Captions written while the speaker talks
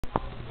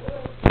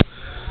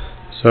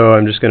So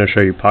I'm just going to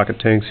show you pocket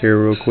tanks here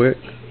real quick.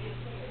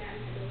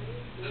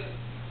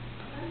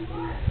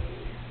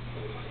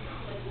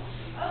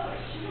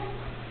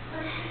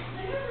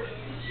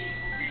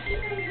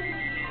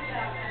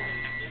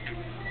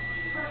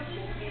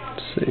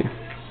 Let's see.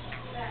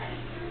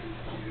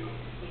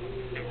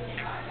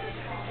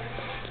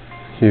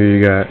 Here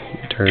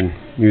you turn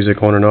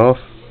music on and off.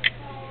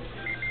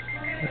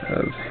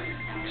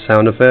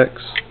 Sound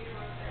effects.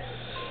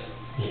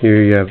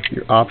 Here you have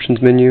your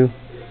options menu,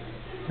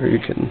 where you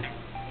can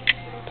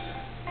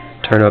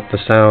turn up the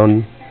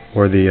sound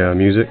or the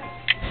music.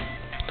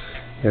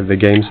 You have the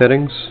game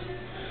settings,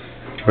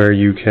 where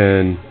you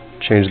can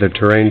change the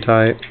terrain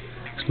type,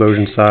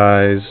 explosion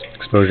size,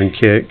 explosion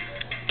kick,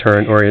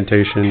 turret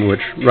orientation,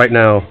 which right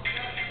now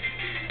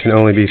can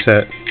only be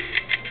set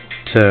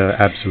to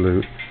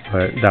absolute,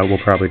 but that will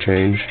probably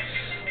change.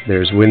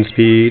 There's wind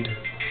speed,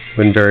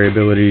 wind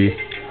variability,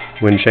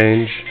 wind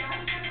change.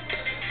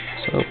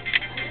 So,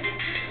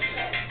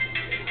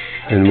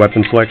 in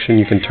weapon selection,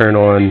 you can turn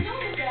on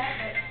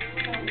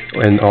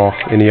and off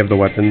any of the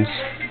weapons.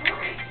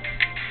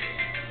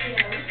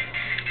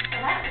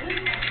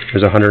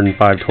 There's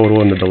 105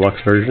 total in the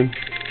deluxe version.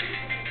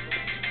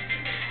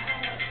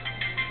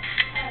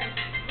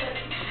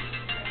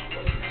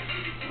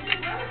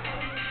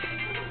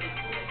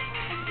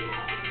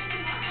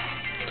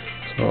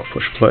 So I'll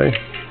push play.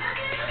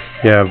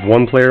 You have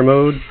 1-player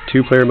mode,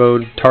 2-player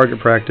mode, target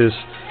practice,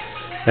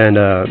 and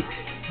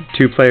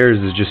 2 players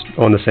is just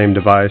on the same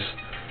device,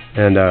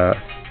 and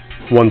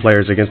 1 player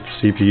is against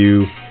the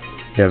CPU.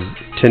 You have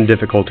 10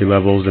 difficulty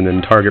levels, and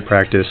then target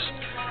practice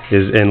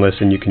is endless,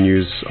 and you can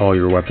use all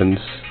your weapons.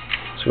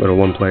 So go to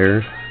 1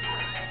 player.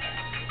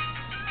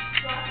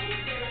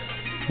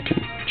 You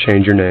can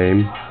change your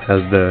name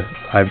as the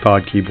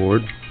iPod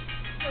keyboard.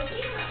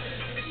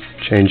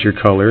 Change your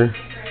color.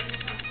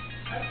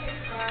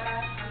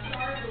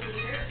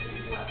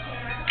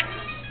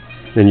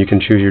 Then you can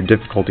choose your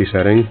difficulty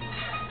setting.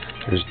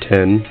 There's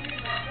 10.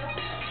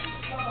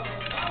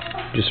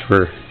 Just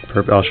for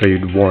purpose, I'll show you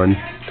 1.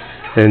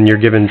 And you're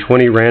given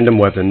 20 random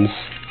weapons.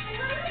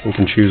 You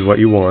can choose what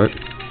you want.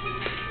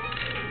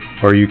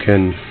 Or you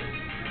can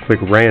click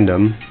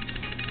random.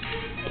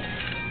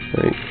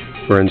 Like,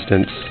 for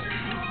instance,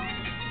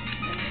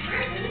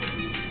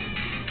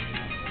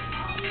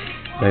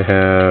 they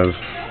have,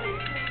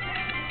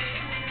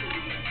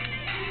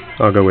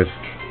 I'll go with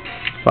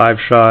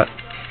 5-shot.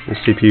 The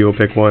CPU will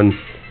pick one,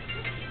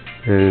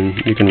 and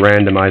you can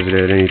randomize it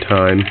at any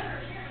time.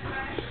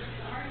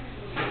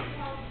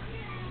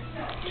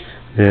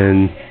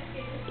 And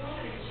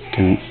you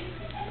can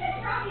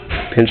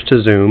pinch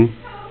to zoom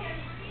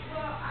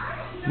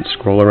and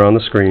scroll around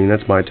the screen.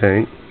 That's my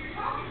tank.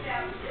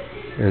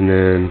 And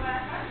then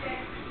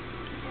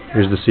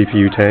here's the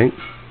CPU tank.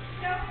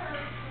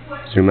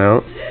 Zoom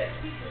out,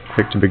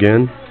 click to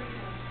begin,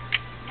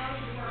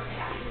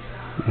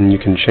 and you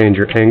can change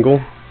your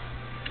angle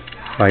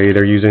by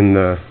either using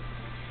the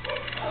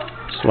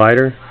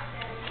slider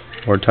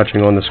or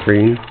touching on the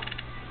screen.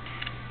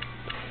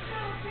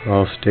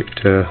 I'll stick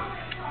to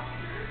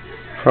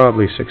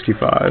probably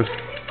 65.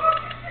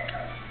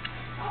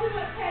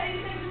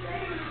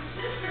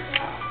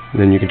 And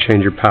then you can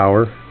change your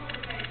power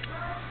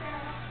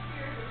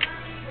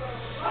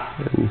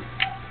and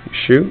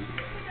shoot.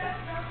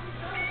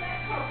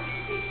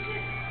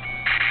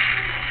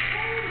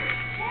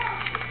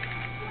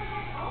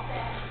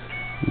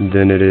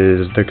 Then it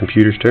is the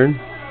computer's turn.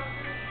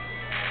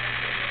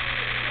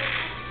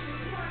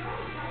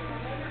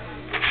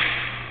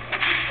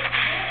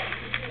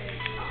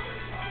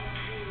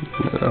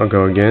 I'll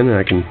go again, and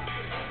I can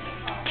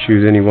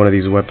choose any one of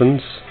these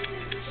weapons.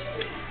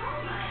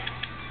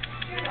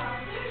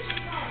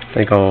 I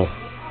think I'll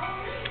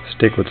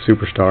stick with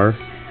Superstar.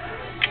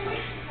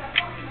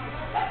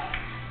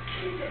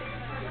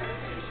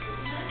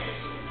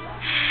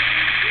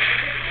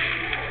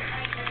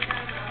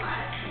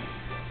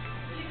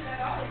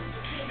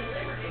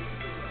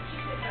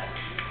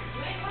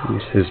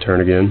 It's his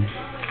turn again.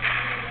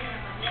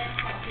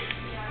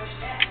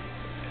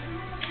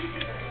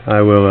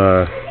 I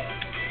will,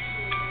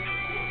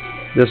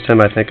 this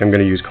time I think I'm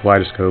going to use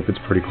Kaleidoscope. It's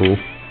pretty cool.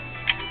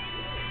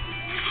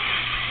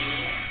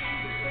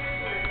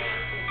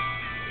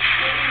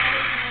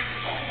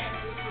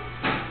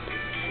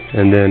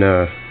 And then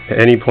at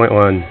any point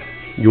on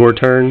your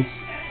turn,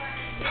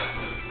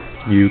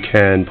 you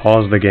can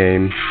pause the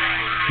game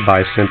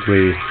by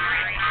simply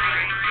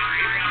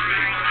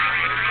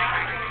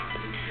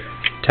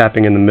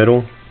tapping in the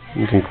middle.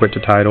 You can quit to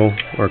title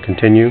or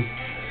continue.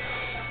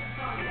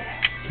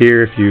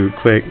 Here, if you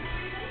click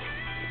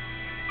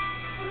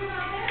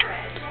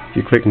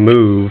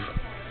move,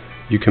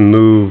 you can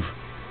move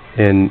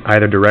in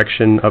either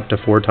direction up to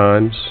 4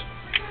 times.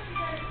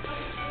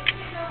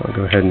 I'll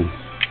go ahead and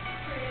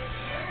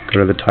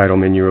go to the title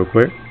menu real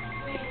quick,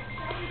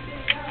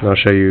 and I'll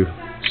show you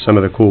some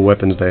of the cool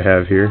weapons they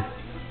have here.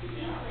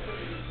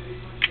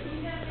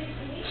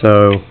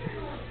 So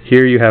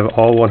here you have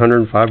all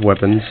 105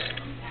 weapons,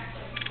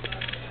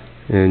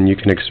 and you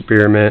can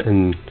experiment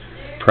and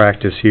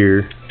practice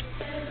here.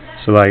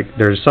 So like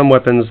there's some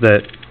weapons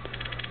that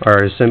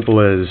are as simple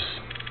as,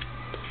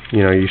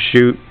 you know, you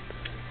shoot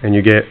and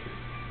you get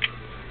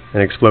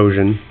an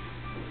explosion.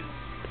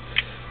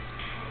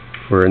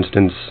 For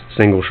instance,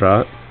 single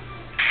shot.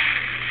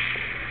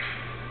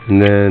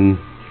 And then,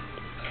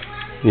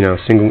 you know,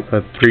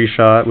 a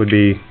 3-shot would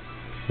be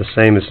the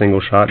same as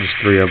single shot, just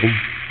 3 of them.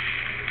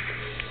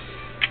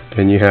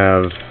 Then you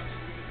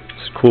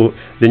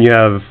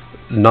have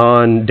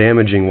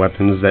non-damaging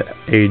weapons that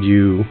aid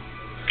you.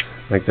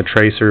 Like the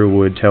tracer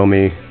would tell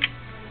me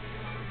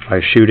if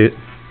I shoot it,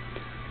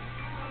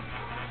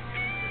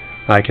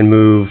 I can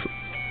move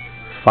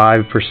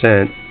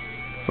 5%,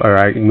 or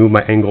I can move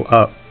my angle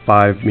up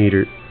 5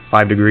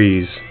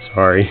 degrees,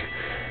 sorry,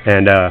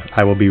 and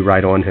I will be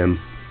right on him.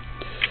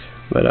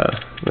 But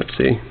let's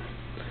see,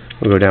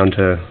 we'll go down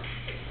to,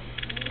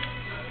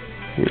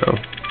 you know,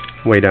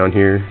 way down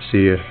here.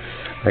 See,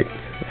 like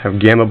have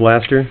Gamma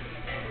Blaster.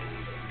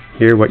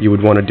 Here, what you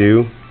would want to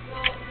do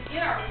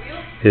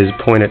is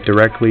point it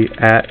directly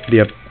at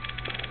the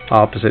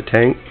opposite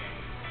tank.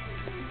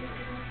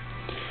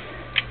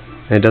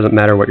 And it doesn't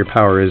matter what your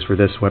power is for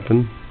this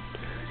weapon.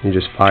 You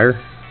just fire.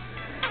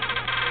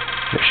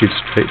 It shoots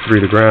straight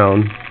through the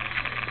ground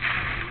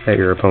at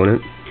your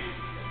opponent.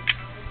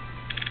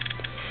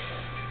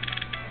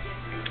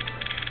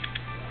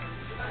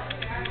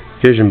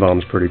 Fission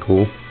bomb's pretty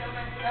cool.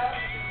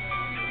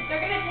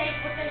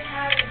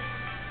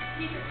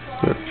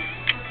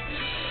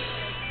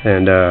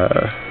 And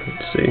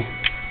let's see,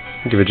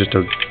 give it just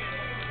a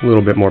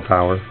little bit more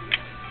power.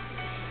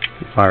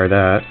 Fire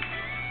that.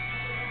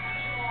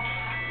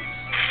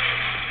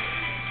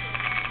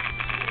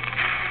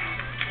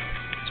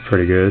 It's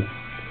pretty good.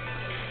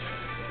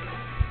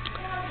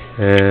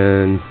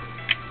 And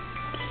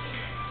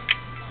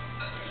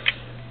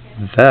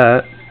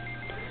that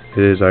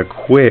is a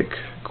quick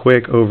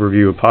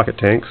overview of Pocket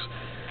Tanks.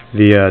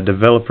 The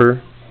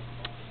developer,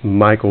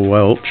 Michael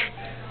Welch,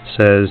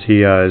 says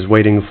he is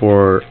waiting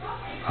for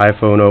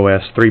iPhone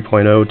OS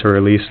 3.0 to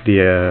release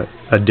the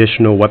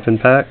additional weapon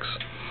packs,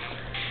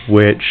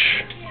 which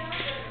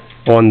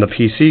on the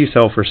PC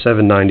sell for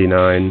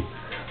 $7.99,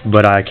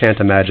 but I can't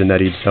imagine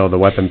that he'd sell the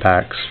weapon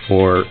packs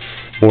for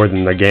more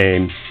than the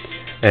game.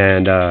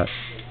 And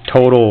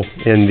total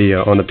in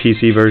the on the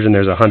PC version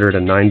there's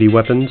 190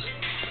 weapons.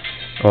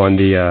 On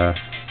the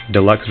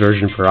deluxe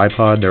version for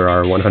iPod there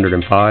are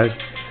 105.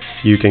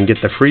 You can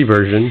get the free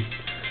version,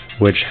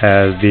 which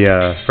has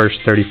the first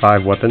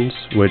 35 weapons,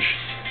 which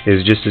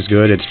is just as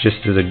good. It's just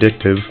as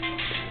addictive.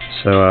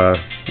 So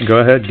go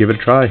ahead, give it a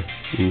try,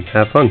 and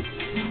have fun.